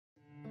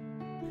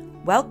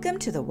Welcome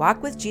to the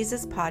Walk with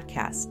Jesus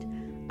podcast.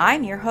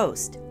 I'm your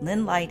host,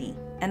 Lynn Leidy,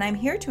 and I'm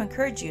here to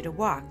encourage you to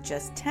walk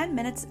just 10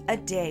 minutes a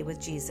day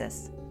with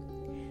Jesus.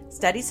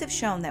 Studies have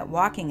shown that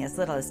walking as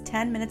little as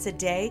 10 minutes a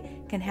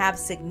day can have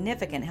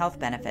significant health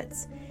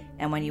benefits.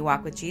 And when you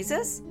walk with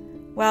Jesus,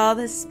 well,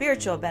 the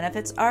spiritual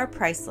benefits are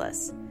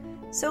priceless.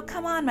 So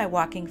come on, my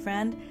walking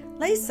friend,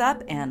 lace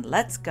up and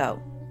let's go.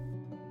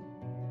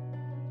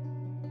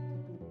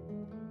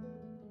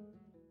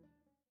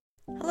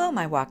 Hello,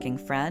 my walking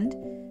friend.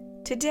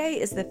 Today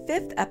is the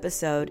 5th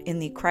episode in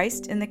the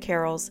Christ in the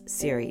Carols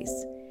series.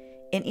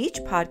 In each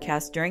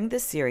podcast during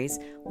this series,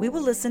 we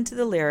will listen to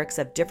the lyrics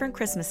of different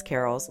Christmas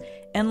carols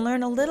and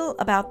learn a little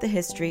about the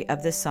history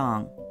of the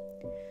song.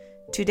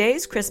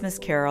 Today's Christmas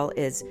carol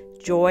is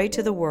Joy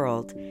to the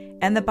World,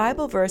 and the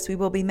Bible verse we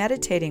will be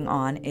meditating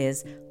on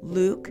is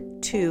Luke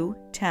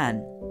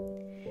 2:10.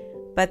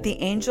 But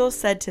the angel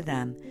said to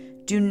them,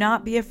 "Do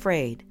not be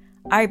afraid.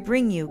 I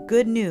bring you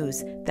good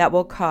news that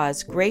will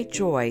cause great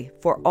joy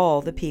for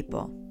all the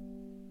people."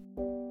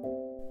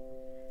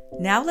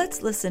 Now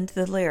let's listen to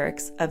the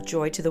lyrics of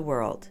Joy to the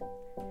World.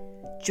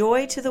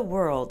 Joy to the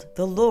world,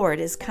 the Lord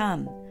is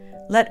come.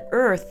 Let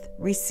earth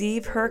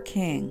receive her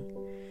King.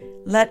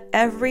 Let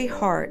every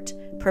heart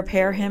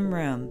prepare him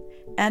room,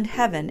 and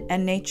heaven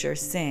and nature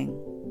sing.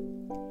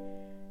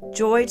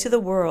 Joy to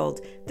the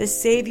world, the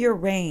Savior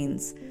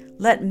reigns.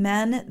 Let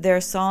men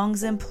their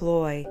songs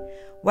employ,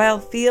 while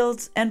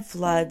fields and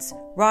floods,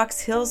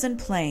 rocks, hills, and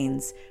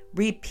plains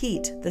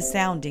repeat the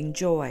sounding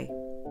joy.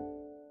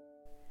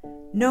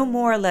 No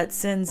more let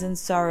sins and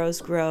sorrows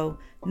grow,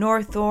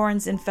 nor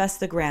thorns infest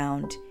the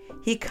ground.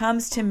 He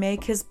comes to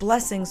make his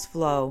blessings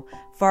flow,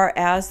 far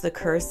as the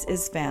curse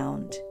is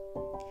found.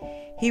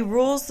 He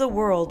rules the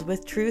world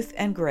with truth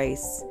and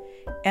grace,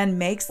 and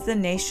makes the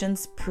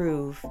nations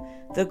prove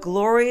the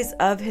glories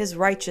of his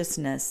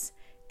righteousness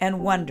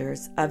and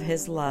wonders of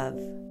his love.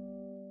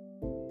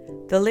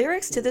 The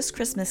lyrics to this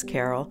Christmas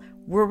carol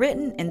were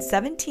written in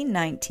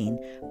 1719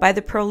 by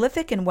the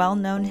prolific and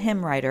well-known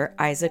hymn writer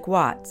Isaac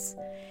Watts.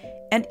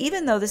 And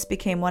even though this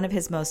became one of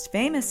his most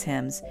famous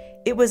hymns,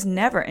 it was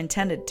never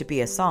intended to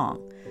be a song,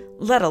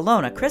 let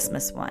alone a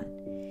Christmas one.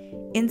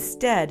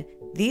 Instead,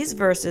 these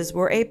verses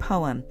were a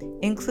poem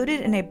included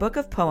in a book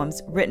of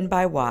poems written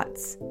by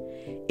Watts.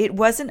 It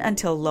wasn't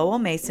until Lowell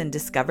Mason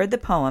discovered the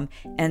poem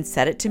and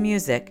set it to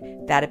music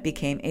that it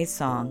became a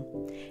song.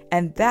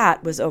 And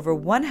that was over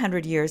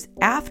 100 years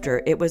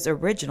after it was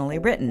originally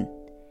written.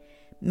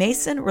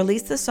 Mason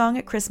released the song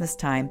at Christmas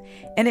time,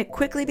 and it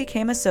quickly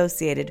became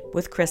associated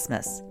with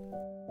Christmas.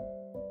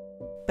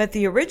 But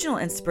the original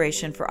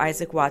inspiration for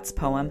Isaac Watts'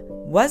 poem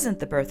wasn't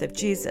the birth of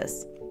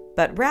Jesus,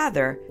 but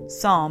rather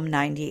Psalm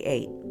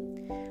 98.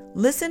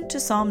 Listen to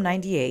Psalm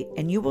 98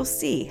 and you will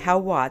see how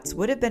Watts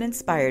would have been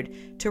inspired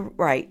to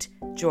write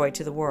Joy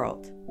to the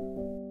World.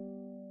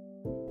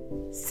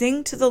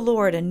 Sing to the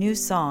Lord a new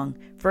song,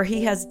 for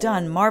he has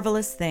done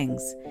marvelous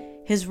things.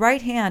 His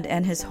right hand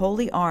and his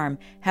holy arm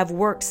have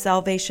worked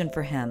salvation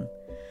for him.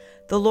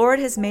 The Lord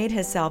has made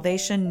his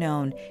salvation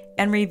known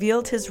and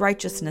revealed his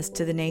righteousness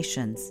to the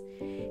nations.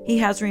 He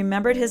has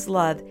remembered his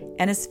love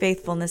and his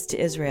faithfulness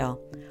to Israel.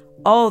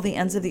 All the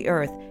ends of the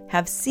earth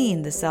have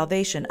seen the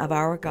salvation of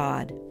our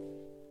God.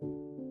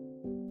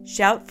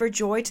 Shout for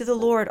joy to the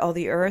Lord, all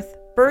the earth.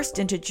 Burst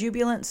into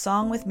jubilant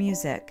song with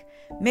music.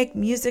 Make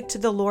music to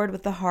the Lord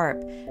with the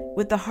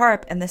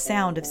harp and the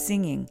sound of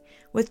singing,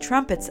 with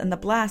trumpets and the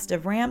blast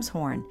of ram's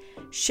horn.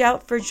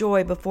 Shout for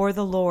joy before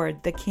the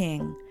Lord, the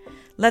King.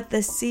 Let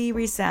the sea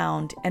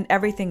resound and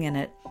everything in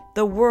it,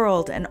 the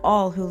world and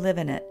all who live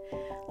in it.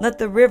 Let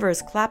the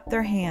rivers clap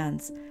their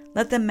hands.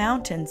 Let the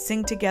mountains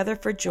sing together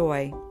for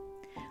joy.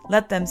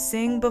 Let them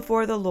sing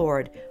before the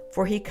Lord,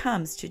 for he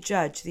comes to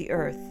judge the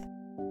earth.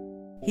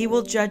 He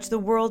will judge the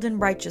world in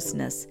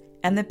righteousness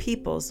and the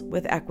peoples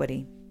with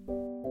equity.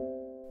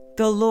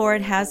 The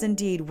Lord has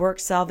indeed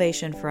worked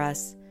salvation for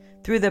us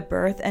through the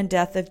birth and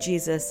death of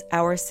Jesus,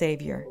 our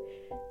Savior.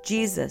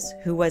 Jesus,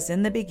 who was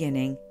in the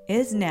beginning,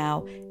 is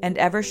now, and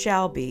ever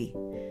shall be.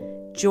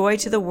 Joy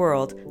to the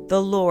world,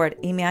 the Lord,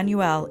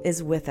 Emmanuel,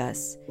 is with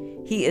us.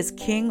 He is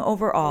King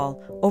over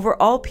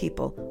all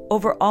people,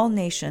 over all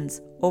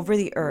nations, over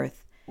the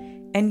earth.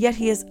 And yet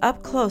he is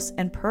up close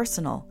and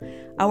personal,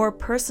 our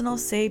personal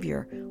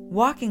Savior,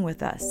 walking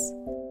with us.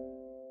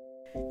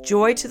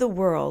 Joy to the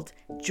world,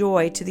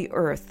 joy to the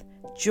earth,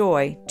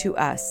 joy to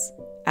us.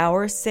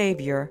 Our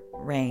Savior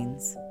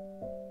reigns.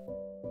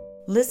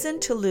 Listen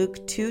to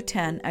Luke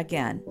 2:10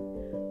 again.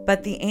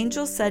 But the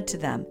angel said to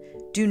them,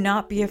 "Do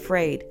not be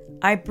afraid.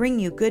 I bring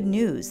you good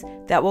news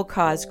that will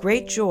cause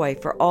great joy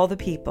for all the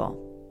people."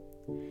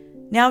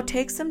 Now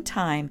take some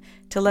time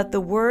to let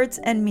the words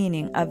and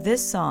meaning of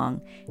this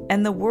song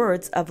and the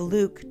words of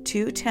Luke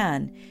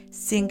 2:10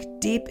 sink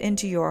deep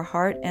into your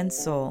heart and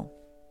soul.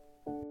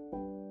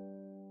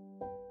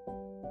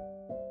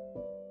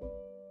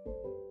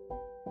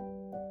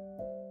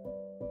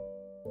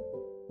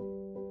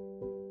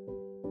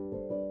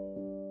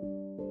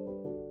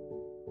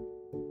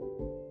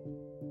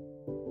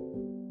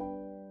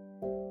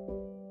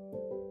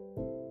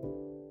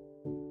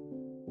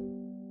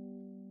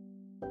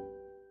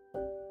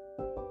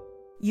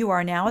 You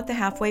are now at the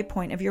halfway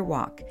point of your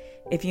walk.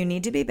 If you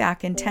need to be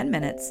back in 10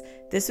 minutes,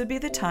 this would be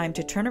the time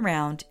to turn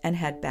around and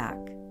head back.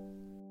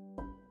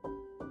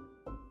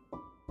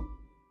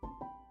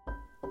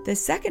 The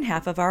second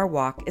half of our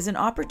walk is an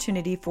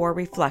opportunity for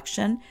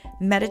reflection,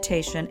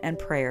 meditation, and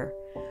prayer.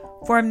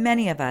 For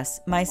many of us,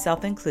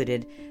 myself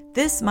included,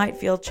 this might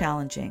feel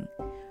challenging,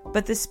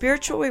 but the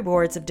spiritual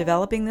rewards of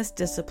developing this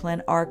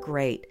discipline are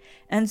great,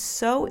 and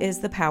so is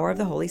the power of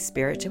the Holy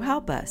Spirit to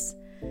help us.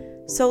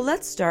 So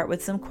let's start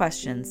with some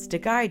questions to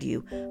guide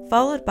you,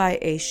 followed by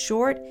a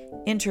short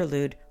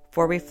interlude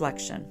for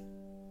reflection.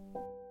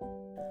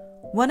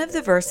 One of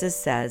the verses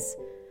says,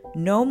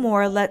 "No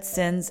more let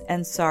sins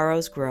and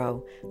sorrows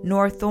grow,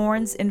 nor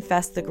thorns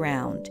infest the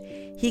ground.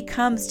 He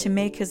comes to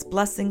make his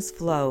blessings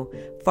flow,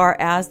 far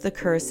as the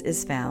curse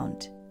is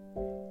found."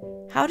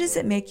 How does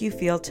it make you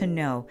feel to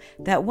know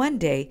that one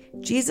day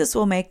Jesus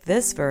will make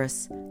this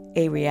verse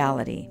a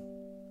reality?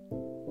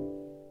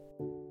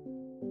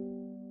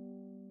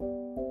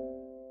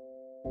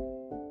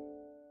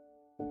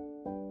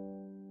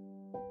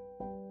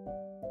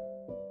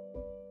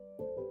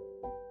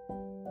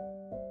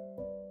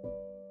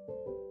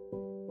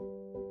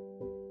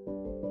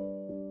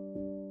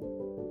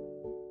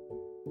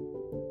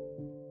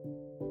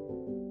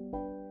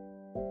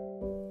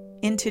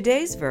 In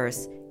today's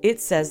verse,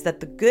 it says that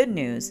the good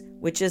news,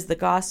 which is the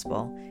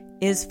gospel,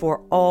 is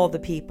for all the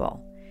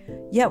people.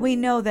 Yet we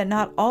know that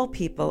not all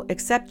people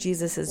accept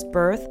Jesus'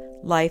 birth,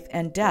 life,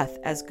 and death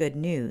as good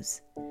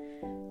news.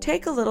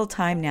 Take a little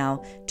time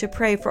now to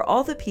pray for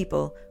all the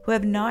people who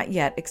have not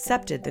yet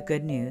accepted the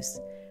good news.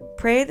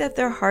 Pray that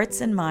their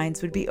hearts and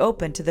minds would be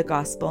open to the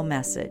gospel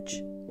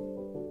message.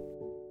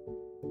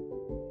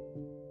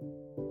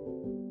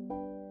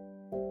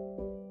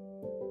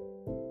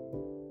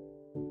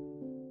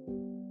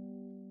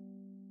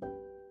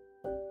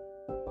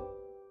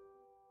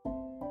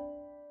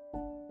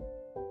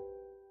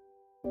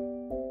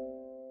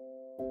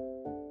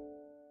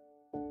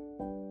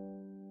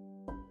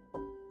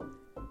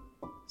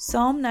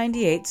 Psalm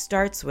 98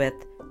 starts with,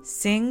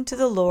 "Sing to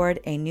the Lord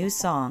a new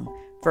song,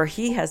 for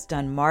he has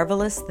done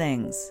marvelous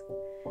things."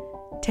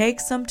 Take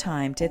some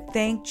time to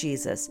thank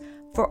Jesus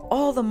for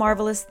all the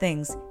marvelous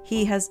things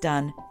he has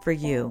done for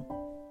you.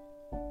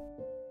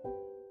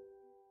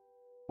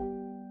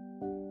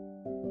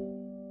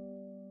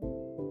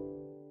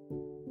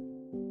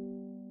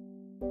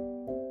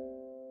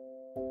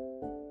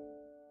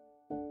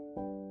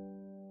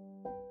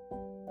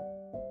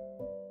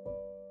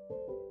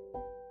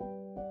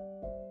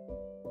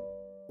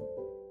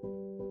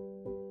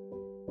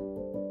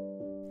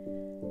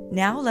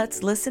 Now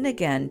let's listen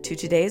again to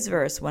today's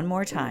verse one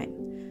more time.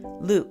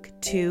 Luke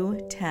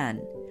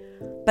 2:10.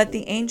 But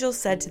the angel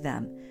said to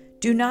them,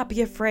 "Do not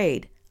be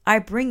afraid. I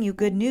bring you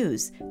good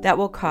news that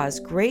will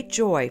cause great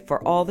joy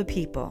for all the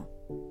people."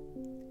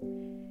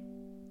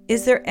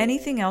 Is there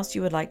anything else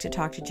you would like to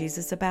talk to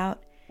Jesus about?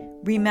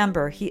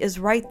 Remember, he is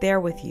right there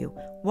with you,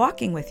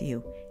 walking with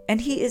you,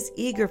 and he is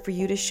eager for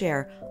you to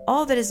share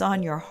all that is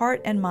on your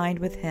heart and mind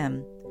with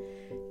him.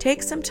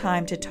 Take some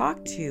time to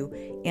talk to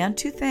and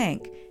to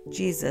thank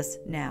Jesus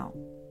now.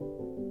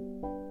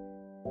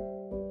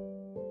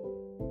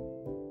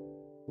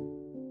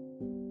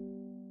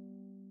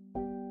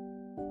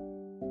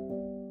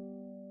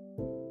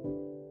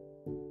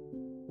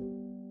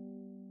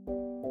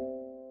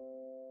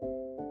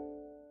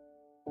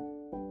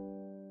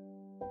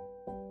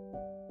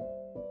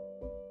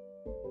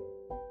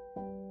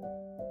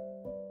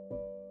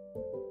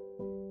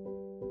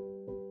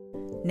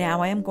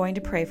 Now I am going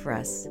to pray for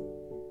us.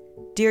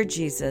 Dear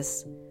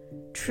Jesus,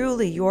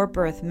 truly your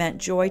birth meant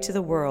joy to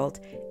the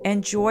world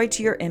and joy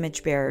to your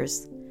image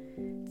bearers.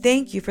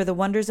 Thank you for the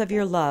wonders of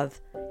your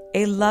love,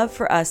 a love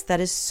for us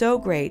that is so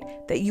great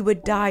that you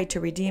would die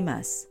to redeem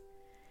us.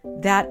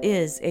 That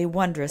is a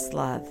wondrous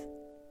love.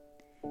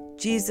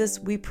 Jesus,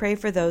 we pray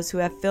for those who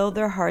have filled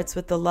their hearts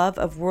with the love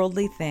of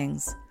worldly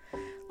things.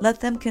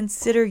 Let them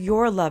consider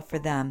your love for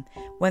them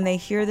when they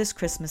hear this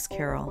Christmas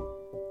carol.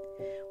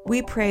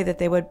 We pray that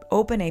they would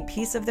open a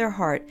piece of their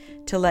heart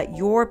to let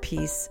your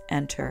peace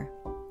enter.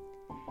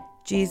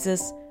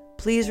 Jesus,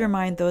 please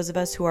remind those of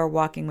us who are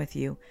walking with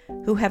you,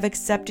 who have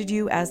accepted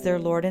you as their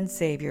Lord and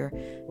Savior,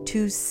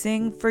 to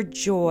sing for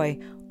joy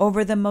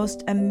over the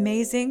most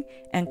amazing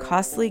and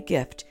costly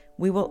gift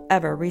we will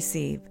ever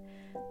receive,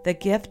 the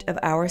gift of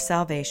our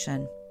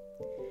salvation.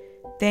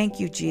 Thank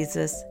you,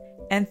 Jesus,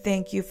 and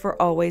thank you for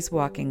always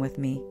walking with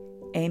me.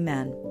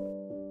 Amen.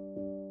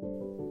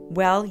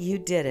 Well, you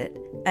did it.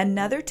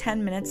 Another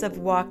 10 minutes of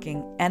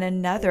walking and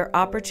another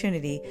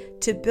opportunity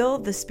to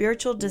build the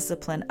spiritual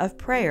discipline of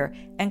prayer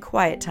and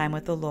quiet time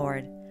with the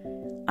Lord.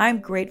 I'm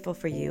grateful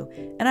for you,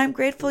 and I'm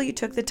grateful you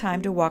took the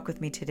time to walk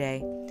with me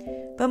today.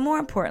 But more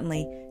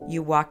importantly,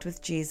 you walked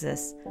with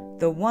Jesus,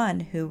 the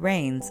one who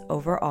reigns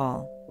over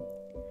all.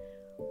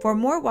 For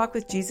more Walk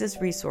with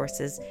Jesus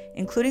resources,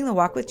 including the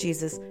Walk with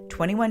Jesus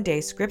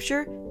 21-day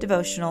scripture,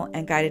 devotional,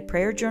 and guided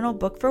prayer journal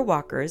book for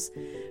walkers,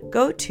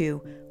 go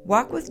to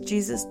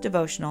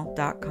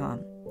walkwithjesusdevotional.com.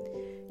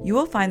 You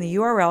will find the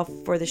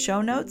URL for the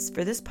show notes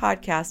for this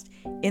podcast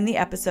in the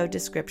episode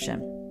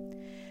description.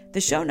 The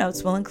show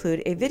notes will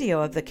include a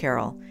video of the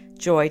carol,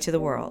 Joy to the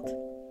World.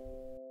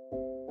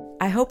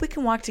 I hope we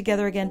can walk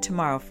together again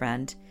tomorrow,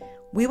 friend.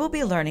 We will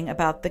be learning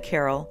about the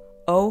carol,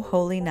 O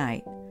Holy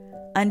Night.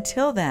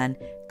 Until then,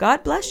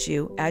 God bless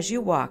you as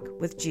you walk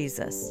with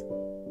Jesus.